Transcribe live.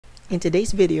In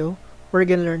today's video, we're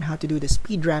gonna learn how to do the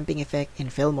speed ramping effect in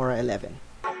Filmora 11.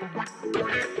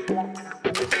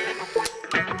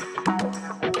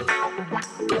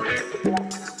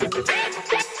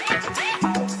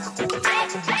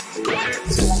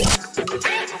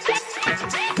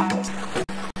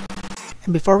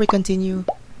 And before we continue,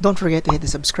 don't forget to hit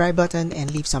the subscribe button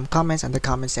and leave some comments on the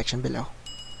comment section below.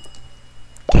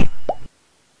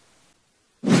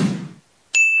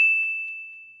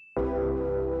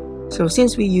 So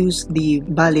since we used the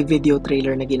Bali video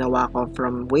trailer na ginawa ko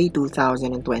from way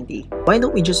 2020, why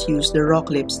don't we just use the raw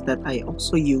clips that I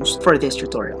also used for this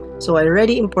tutorial? So I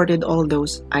already imported all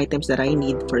those items that I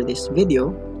need for this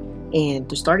video, and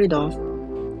to start it off,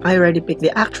 I already picked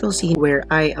the actual scene where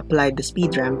I applied the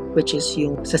speed ramp, which is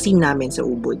yung sa scene namin sa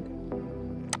Ubud.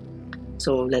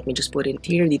 So let me just put it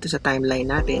here dito sa timeline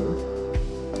natin,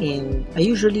 and I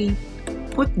usually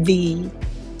put the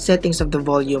settings of the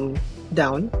volume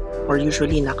down, or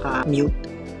usually naka-mute,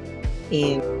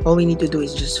 and all we need to do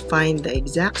is just find the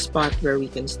exact spot where we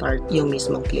can start yung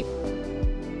mismong clip.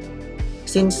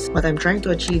 Since what I'm trying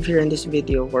to achieve here in this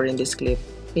video or in this clip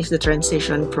is the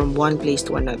transition from one place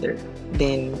to another,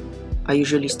 then I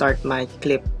usually start my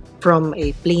clip from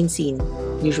a plain scene,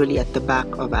 usually at the back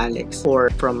of Alex, or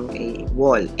from a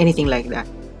wall, anything like that.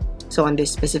 So on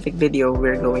this specific video,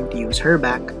 we're going to use her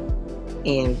back,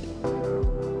 and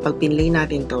pag pinlay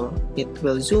natin to, it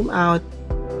will zoom out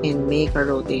and make a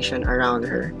rotation around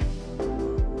her.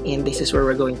 And this is where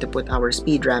we're going to put our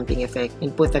speed ramping effect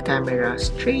and put the camera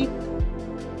straight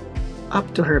up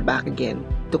to her back again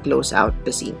to close out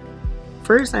the scene.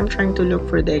 First, I'm trying to look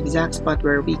for the exact spot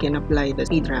where we can apply the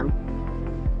speed ramp.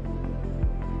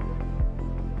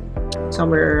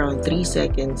 Somewhere around 3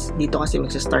 seconds, dito kasi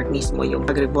magsa-start mismo yung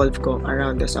pag-revolve ko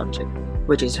around the subject,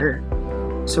 which is her.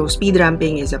 So speed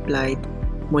ramping is applied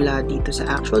mula dito sa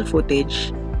actual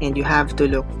footage, and you have to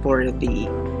look for the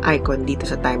icon dito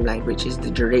sa timeline, which is the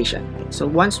duration. So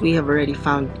once we have already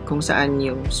found kung saan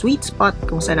yung sweet spot,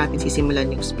 kung saan natin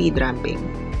sisimulan yung speed ramping,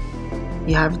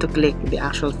 you have to click the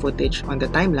actual footage on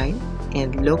the timeline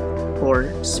and look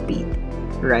for speed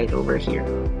right over here.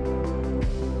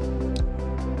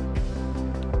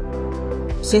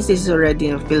 Since this is already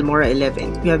in Filmora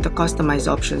 11, we have the customized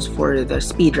options for the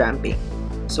speed ramping.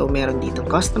 So meron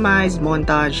ditong customize,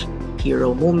 montage,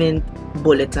 hero moment,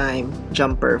 bullet time,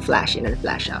 jumper, flash in, and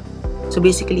flash out. So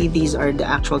basically, these are the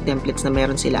actual templates na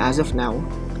meron sila as of now.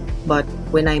 But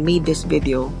when I made this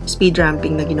video, speed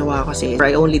ramping na ginawa ko kasi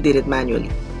I only did it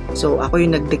manually. So ako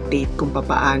yung nag-dictate kung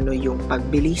papaano yung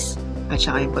pagbilis at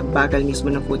saka yung pagbagal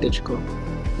mismo ng footage ko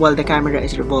while the camera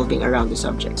is revolving around the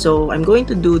subject. So I'm going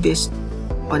to do this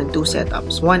on 2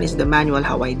 setups. One is the manual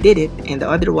how I did it, and the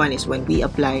other one is when we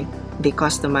apply the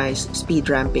customized speed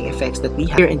ramping effects that we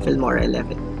have here in Filmora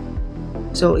 11.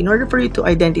 So in order for you to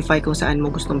identify kung saan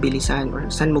mo gustong bilisan or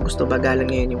saan mo gusto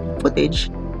bagalan ngayon yung footage,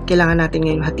 kailangan natin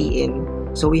ngayon hatiin.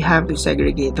 So we have to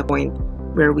segregate the point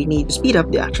where we need to speed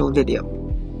up the actual video.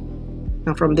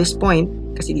 Now from this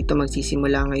point, kasi dito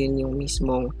magsisimula ngayon yung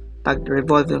mismong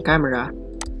pag-revolve ng camera,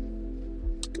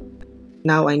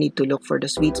 now I need to look for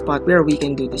the sweet spot where we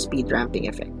can do the speed ramping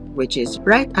effect, which is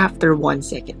right after 1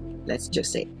 second, let's just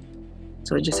say.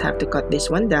 So I just have to cut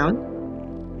this one down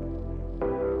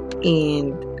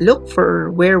and look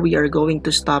for where we are going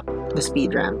to stop the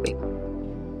speed ramping,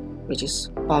 which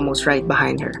is almost right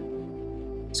behind her.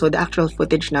 So the actual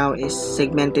footage now is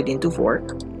segmented into 4.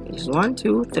 It's 1,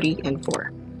 2, 3, and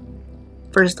 4.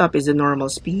 First up is the normal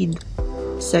speed.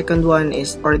 Second one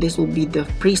is, or this will be the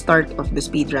pre-start of the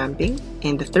speed ramping.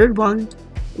 And the third one,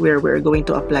 where we're going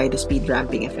to apply the speed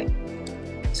ramping effect.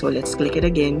 So let's click it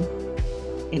again.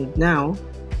 And now,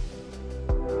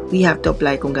 we have to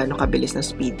apply kung gaano kabilis na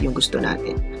speed yung gusto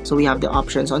natin. So we have the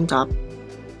options on top,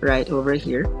 right over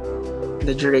here.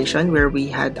 The duration, where we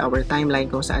had our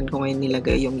timeline kung saan ko ngayon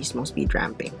nilagay yung mismong speed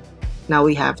ramping. Now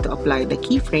we have to apply the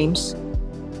keyframes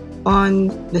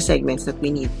on the segments that we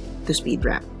need to speed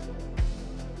ramp.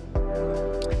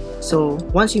 So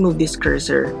once you move this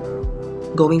cursor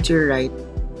going to your right,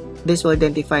 this will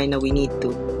identify na we need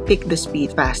to pick the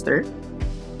speed faster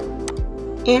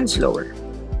and slower.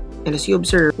 And as you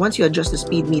observe, once you adjust the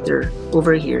speed meter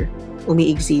over here,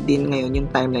 umiigsi din ngayon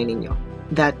yung timeline ninyo.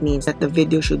 That means that the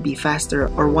video should be faster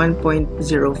or 1.05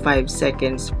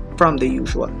 seconds from the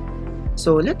usual.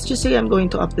 So let's just say I'm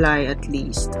going to apply at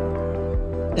least,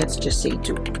 let's just say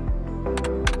 2.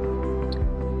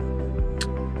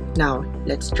 Now,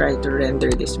 let's try to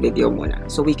render this video muna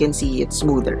so we can see it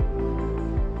smoother.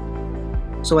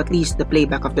 So at least the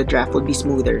playback of the draft will be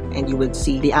smoother and you will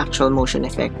see the actual motion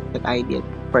effect that I did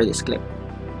for this clip.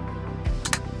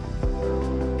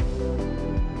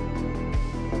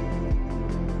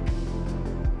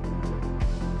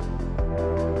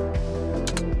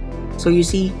 So you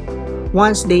see,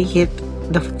 once they hit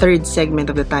the third segment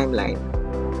of the timeline,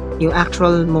 yung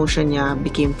actual motion niya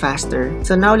became faster.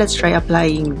 So now let's try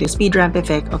applying the speed ramp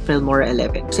effect of Filmora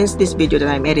 11. Since this video that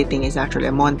I'm editing is actually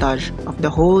a montage of the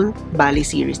whole Bali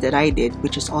series that I did,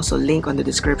 which is also linked on the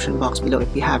description box below if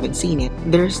you haven't seen it,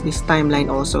 there's this timeline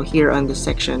also here on this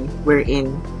section wherein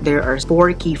there are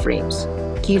 4 keyframes.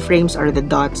 Keyframes are the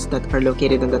dots that are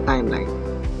located on the timeline.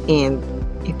 And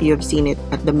if you have seen it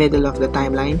at the middle of the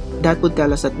timeline, that would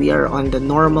tell us that we are on the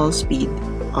normal speed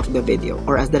of the video,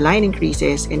 or as the line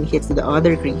increases and hits the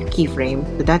other keyframe,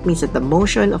 that means that the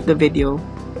motion of the video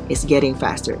is getting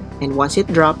faster, and once it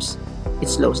drops, it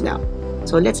slows down.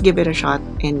 So let's give it a shot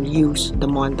and use the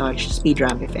montage speed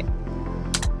ramp effect.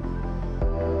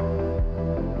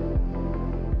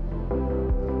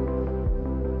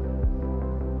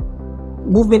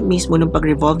 Movement mismo ng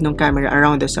pag-revolve ng camera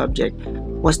around the subject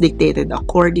was dictated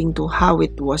according to how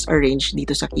it was arranged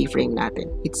dito sa keyframe natin.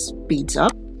 It speeds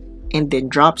up and then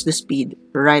drops the speed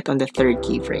right on the third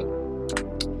keyframe.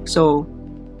 So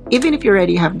even if you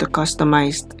already have the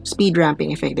customized speed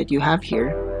ramping effect that you have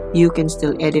here, you can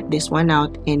still edit this one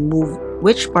out and move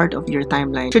which part of your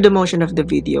timeline should the motion of the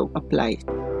video apply.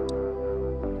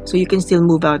 So you can still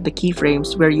move out the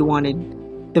keyframes where you wanted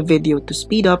the video to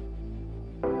speed up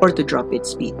or to drop its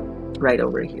speed right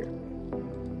over here.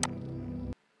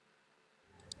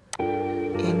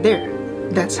 And there.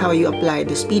 That's how you apply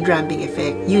the speed ramping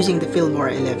effect using the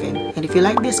Filmora 11. And if you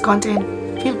like this content,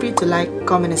 feel free to like,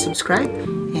 comment, and subscribe.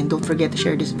 And don't forget to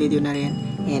share this video na rin.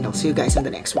 And I'll see you guys on the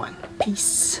next one.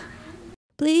 Peace.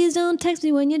 Please don't text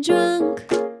me when you're drunk.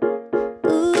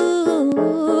 Ooh,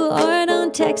 or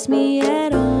don't text me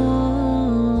at all.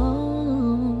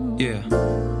 Yeah.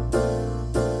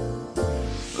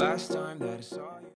 Last time that I saw you.